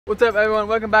What's up, everyone?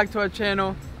 Welcome back to our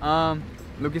channel.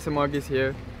 Lucas and Marcus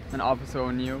here, and Officer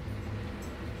O'Neill.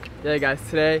 Yeah, guys,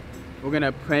 today we're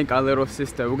gonna prank our little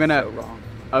sister. We're gonna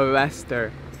arrest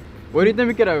her. What do you think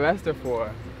we could arrest her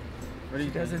for? She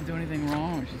doesn't do anything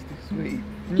wrong. She's too sweet.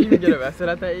 Can you even get arrested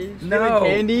at that age? No.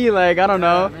 Candy? Like, I don't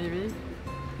know. Maybe.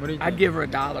 What do you think? I'd give her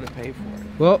 $1 to pay for it.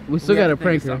 Well, we still gotta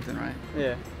prank her. Something, right?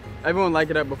 Yeah. Everyone like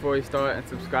it up before we start and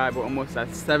subscribe. We're almost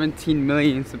at 17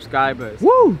 million subscribers.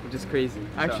 Woo! Which is crazy.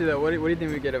 Actually, though, what do you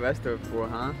think we get arrested for,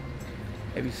 huh?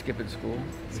 Maybe skipping school.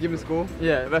 Skipping school?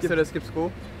 Yeah, arrest her to skip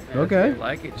school. Yeah, okay. I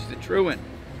like it. She's a truant.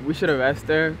 We should arrest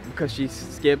her because she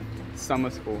skipped summer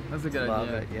school. That's a good Love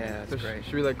idea. it. Yeah, that's So great.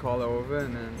 should we like call her over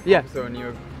and then Officer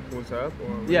O'Neill pulls her up? Or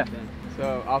what do you think?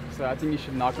 So officer, I think you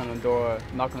should knock on the door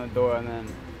and then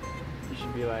you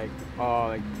should be like, oh,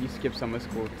 like you skipped summer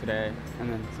school today, and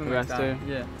then arrest her.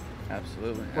 Yeah.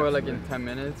 Absolutely. Or like in 10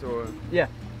 minutes or yeah.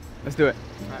 Let's do it.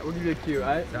 Alright, we'll give you a cue,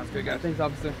 alright? Sounds good, guys. Thanks,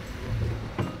 officer.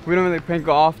 We don't really prank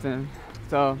her often,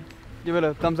 so give it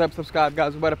a thumbs up, subscribe,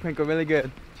 guys. We're about to prank her really good.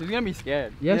 She's gonna be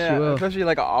scared. Yes, she will. Especially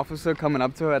like an officer coming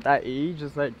up to her at that age.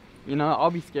 It's like, you know,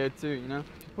 I'll be scared too, you know?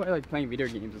 She's probably like playing video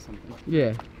games or something.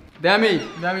 Yeah. Demi,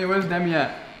 where's Demi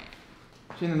at?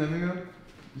 She in the living room?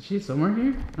 Is she somewhere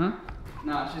here? Huh?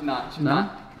 No, she's not. She's No?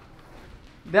 not.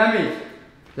 Demi!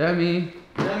 Demi.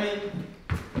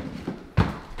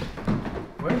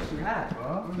 Where's she at,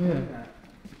 bro? Yeah.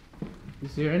 You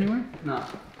see her anywhere? No.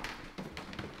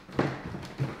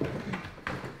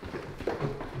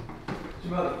 She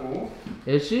by the pool?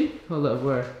 Is she? Hold up,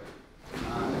 where?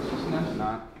 She's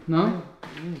not. No?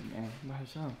 Yeah, by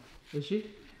herself. Is she?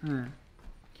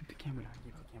 Keep the camera down.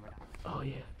 Oh,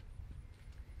 yeah.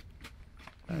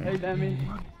 Hey, Demi.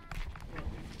 Yeah.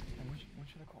 What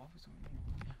should I call Officer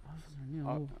Yeah,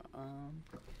 O'Neill?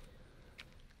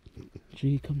 Should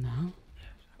he come now? Yeah,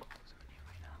 should I call Officer O'Neill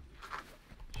right now?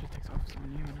 Should text Officer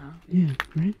O'Neill now? Yeah,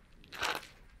 right?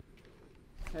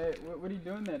 Hey, what are you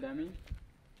doing there, Demi?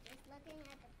 Just looking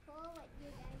at the pool, what you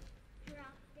guys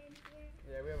dropped in here.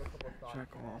 Yeah, we have a couple of thoughts. Should I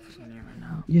call Officer O'Neill right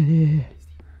now? Yeah.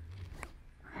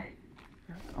 Alright.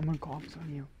 I'm gonna call Officer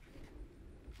O'Neill.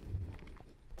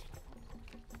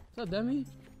 What's up, Demi?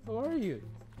 How are you?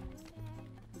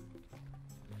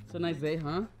 It's a nice day,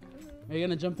 huh? Are you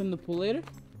gonna jump in the pool later?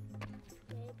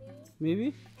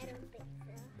 Maybe? I don't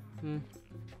think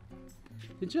so.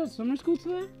 Did you have summer school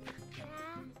today? Yeah.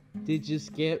 Did you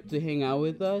skip to hang out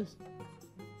with us?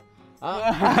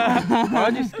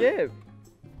 How'd you skip?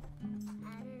 I don't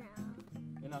know.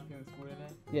 You're not feeling school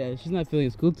today? Yeah, she's not feeling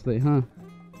school today, huh?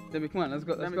 Demi, come on, let's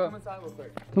go. Let's go. Come inside real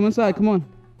quick. Come inside, come on.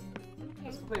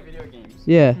 Let's play video games.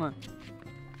 Yeah. Come on.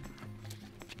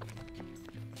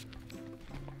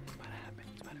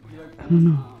 I don't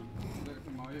know.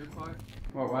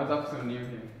 Well, why is Officer O'Neill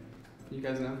here? You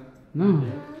guys know? No.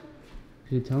 Did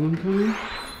you tell him I'm coming?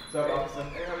 What's up, Officer?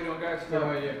 Hey, how we doing, guys? How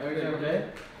are you? Everything okay?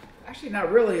 Actually,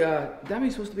 not really.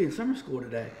 Demi's supposed to be in summer school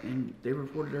today, and they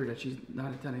reported her that she's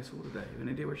not attending school today. You have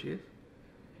any idea where she is?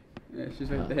 Yeah, she's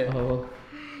right there. Oh.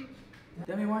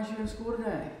 Demi, why aren't you in school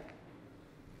today?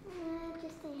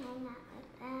 Just to hang out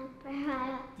with them for a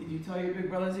while. Did you tell your big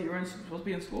brothers that you were supposed to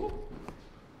be in school?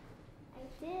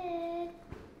 I did.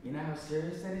 You know how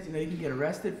serious that is? You know you can get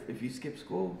arrested if you skip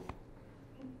school.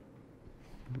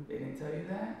 They didn't tell you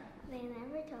that? They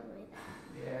never told me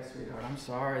that. Yeah, sweetheart, I'm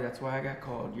sorry. That's why I got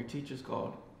called. Your teachers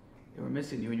called. They were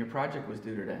missing you, and your project was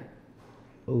due today.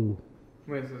 Oh.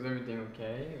 Wait, so is everything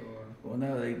okay? Or? Well,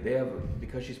 no, they have,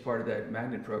 because she's part of that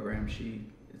magnet program,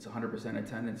 it's 100%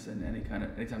 attendance, and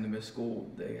anytime they miss school,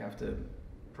 they have to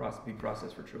be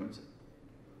processed for truancy.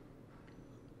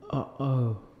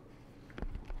 Uh-oh.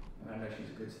 I know she's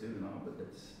a good student and all, but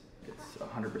it's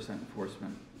 100%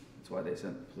 enforcement. That's why they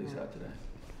sent the police out today.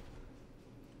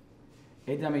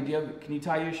 Hey, Demi, can you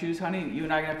tie your shoes, honey? You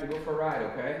and I are gonna have to go for a ride,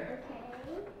 okay?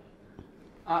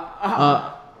 Okay.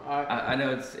 I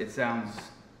know it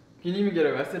sounds. Can you even get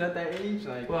arrested at that age?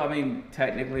 Like, Well, I mean,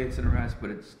 technically it's an arrest,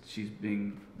 but she's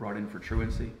being brought in for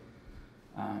truancy.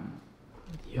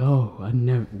 Yo,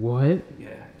 what?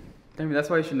 Yeah. Demi, that's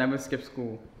why you should never skip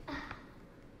school.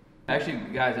 Actually,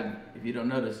 guys, if you don't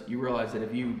notice, you realize that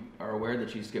if you are aware that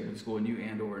she's skipping school and you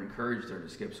or encouraged her to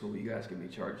skip school, you guys can be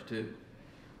charged too.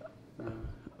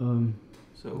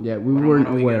 So yeah, we why weren't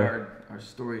don't we aware. get our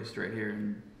story straight here.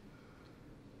 And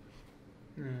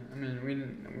Yeah, I mean,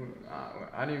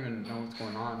 I didn't even know what's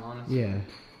going on, honestly. Yeah.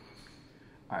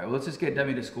 all right, well, let's just get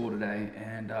Demi to school today,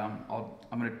 and I'm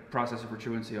gonna process her for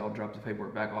truancy. I'll drop the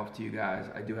paperwork back off to you guys.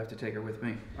 I do have to take her with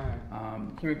me. Alright.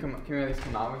 Can we at least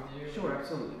come out with you? Sure,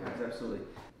 absolutely, guys, absolutely.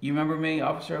 You remember me,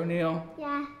 Officer O'Neill?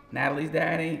 Yeah. Natalie's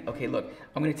daddy? Okay, look,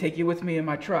 I'm gonna take you with me in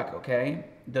my truck, okay?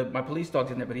 my police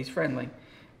dog's in there, but he's friendly.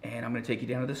 And I'm gonna take you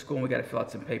down to the school and we gotta fill out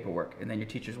some paperwork. And then your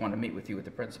teachers want to meet with you with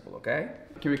the principal, okay?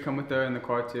 Can we come with her in the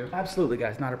car too? Absolutely,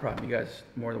 guys, not a problem. You guys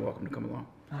are more than welcome to come along.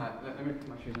 Let me put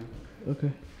my shoes on.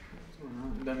 Okay.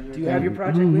 What's going on? Do you have your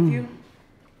project with you?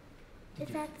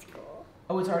 It's at school.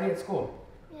 Oh, it's already at school.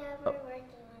 Yeah, we're working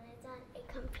on it. It's on a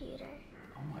computer.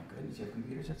 Oh my goodness, you have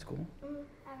computers at school?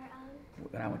 Our own.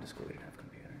 When I went to school, we didn't have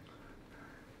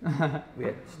computers. We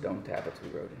had stone tablets we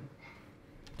wrote in.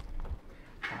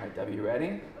 All right, Debbie, you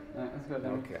ready? Let's go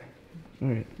down. Okay. All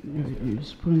right. You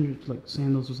just put on your like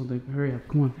sandals or something. Hurry up.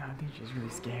 Come on. I think she's really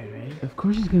scared, right? Of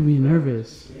course she's gonna be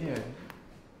nervous. Yeah.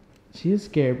 She is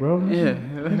scared, bro. Yeah.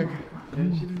 She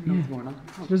doesn't know what's going on.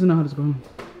 She doesn't know how it's going.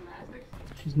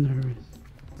 She's nervous.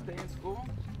 Stay in school.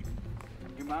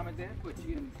 Your mom and dad put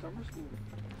you in summer school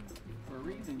for a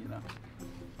reason, you know.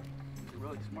 You're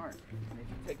really smart. And if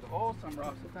you take the whole summer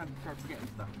off, sometimes you start forgetting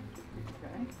stuff.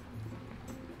 Okay?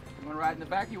 You want to ride in the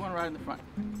back or you want to ride in the front?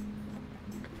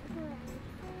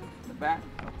 The back?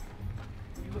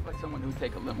 You look like someone who would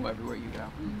take a limo everywhere you go.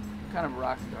 You're kind of a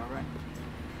rock star, right?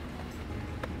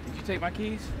 Did you take my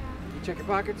keys? You check your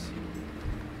pockets?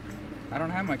 I don't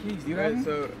have my keys. Do you have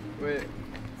them?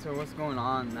 So what's going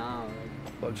on now?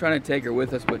 Well, I'm trying to take her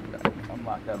with us, but I'm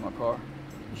locked out of my car.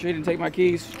 You sure you didn't take my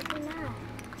keys?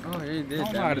 Oh, yeah, you did.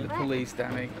 Don't lie to the police,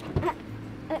 Demi.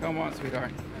 Come on,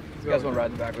 sweetheart. You guys want to ride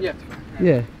in the back with us?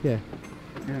 Yeah. Yeah.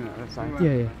 Yeah, that's fine.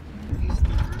 Yeah.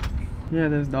 Yeah,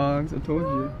 there's dogs. I told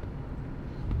you.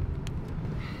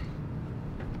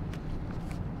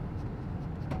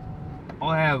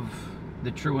 I'll have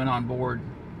the truant on board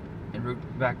en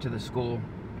route back to the school.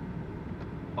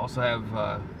 Also have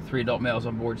 3 adult males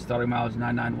on board, starting mileage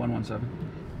 99117.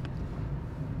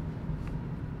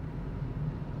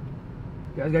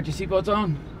 You guys got your seatbelts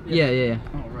on? Yeah.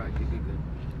 All right, good.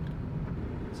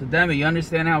 So, Demi, you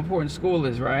understand how important school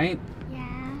is, right? Yeah.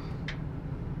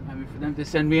 I mean, for them to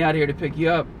send me out here to pick you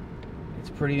up, it's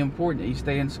pretty important that you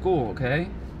stay in school, okay?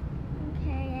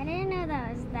 Okay, I didn't know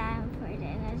that was that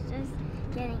important. I was just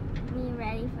getting me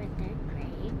ready for 3rd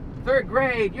grade. 3rd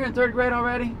grade? You're in 3rd grade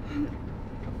already?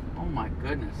 Oh my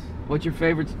goodness. What's your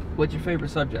favorite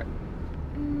subject?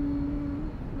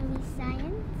 Maybe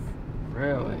science?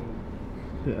 Really?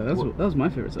 Yeah, that was my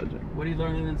favorite subject. What are you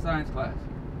learning in science class?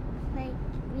 Like,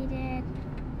 we did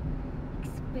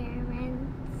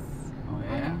experiments. Oh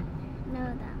I yeah? don't know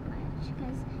that much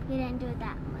because we didn't do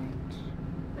that much.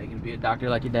 Are you gonna be a doctor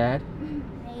like your dad?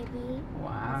 Maybe.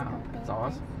 Wow, that's Maybe.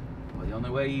 awesome. Well, the only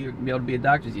way you're gonna be able to be a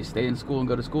doctor is you stay in school and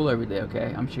go to school every day,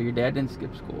 okay? I'm sure your dad didn't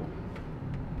skip school,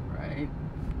 right?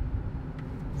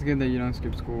 It's good that you don't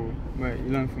skip school. Wait, you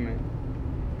learn from it.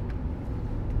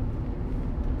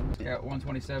 Yeah,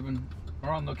 127. We're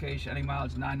on location. Any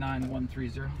mileage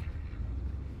 99130.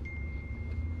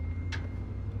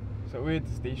 So we're at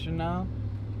the station now?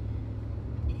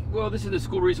 Well, this is the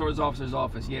school resource officer's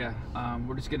office. Yeah,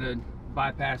 we're just gonna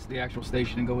bypass the actual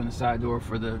station and go in the side door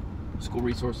for the school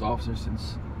resource officer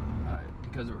since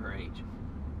because of her age.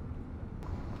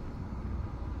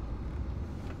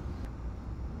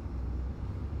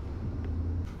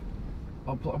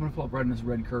 I'm gonna pull up right in this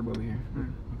red curb over here.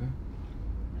 Okay.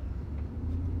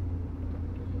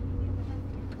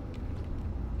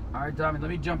 All right, Tommy, let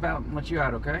me jump out and let you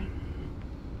out, okay?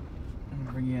 I'm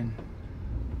gonna bring you in.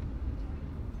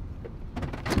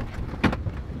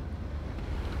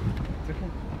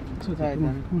 It's okay. Come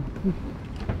on.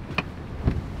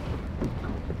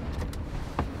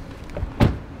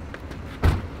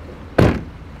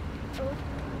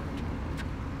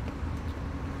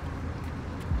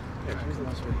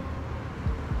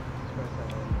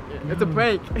 It's a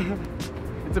prank.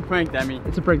 It's a prank, Demi.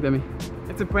 It's a prank, Demi.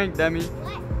 It's a prank, Demi.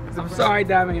 I'm sorry,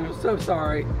 Demi. I'm so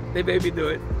sorry. They made me do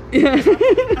it.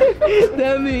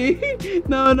 Demi,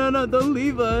 no, don't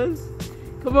leave us.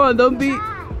 Come on, don't be.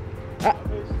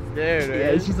 Scared, right?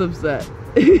 Yeah, she's upset.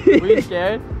 Were you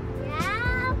scared?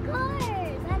 Yeah, of course. I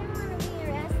didn't want to be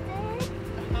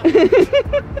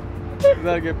arrested. Is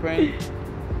that a good prank?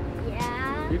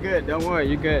 Yeah. You're good. Don't worry.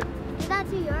 You're good. Is that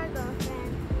to your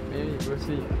girlfriend? Maybe we'll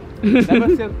see.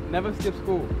 Never skip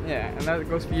school. Yeah, and that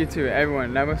goes for you too.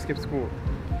 Everyone, never skip school.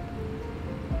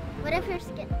 What if you're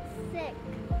sick?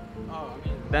 Oh, I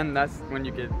mean, then that's when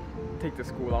you could take the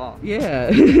school off.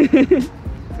 Yeah.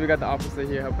 So we got the officer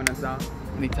here helping us out.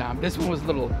 Anytime. This one was a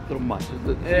little much.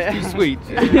 It's Yeah. too sweet.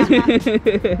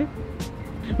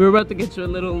 We're about to get you a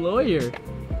little lawyer.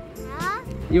 Huh?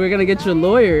 You were gonna get your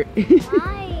lawyer.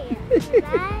 Why? Is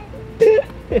that?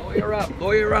 Lawyer up.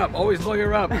 Lawyer up. Always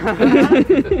lawyer up. Alright,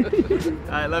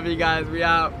 love you guys. We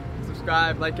out.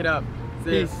 Subscribe, like it up.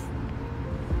 See ya. Peace.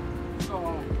 Go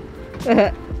home.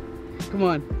 Come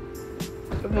on.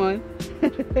 Come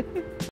on.